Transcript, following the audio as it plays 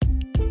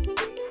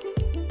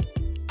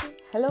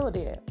Hello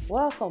there,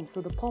 welcome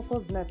to the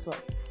Purpose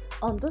Network.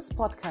 On this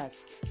podcast,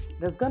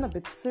 there's going to be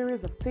a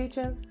series of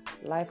teachings,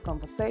 live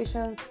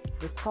conversations,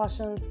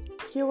 discussions,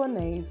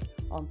 Q&As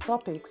on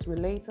topics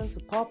relating to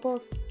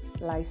purpose,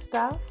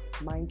 lifestyle,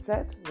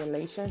 mindset,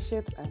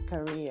 relationships, and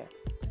career.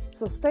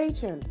 So stay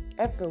tuned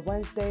every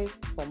Wednesday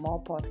for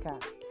more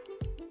podcasts.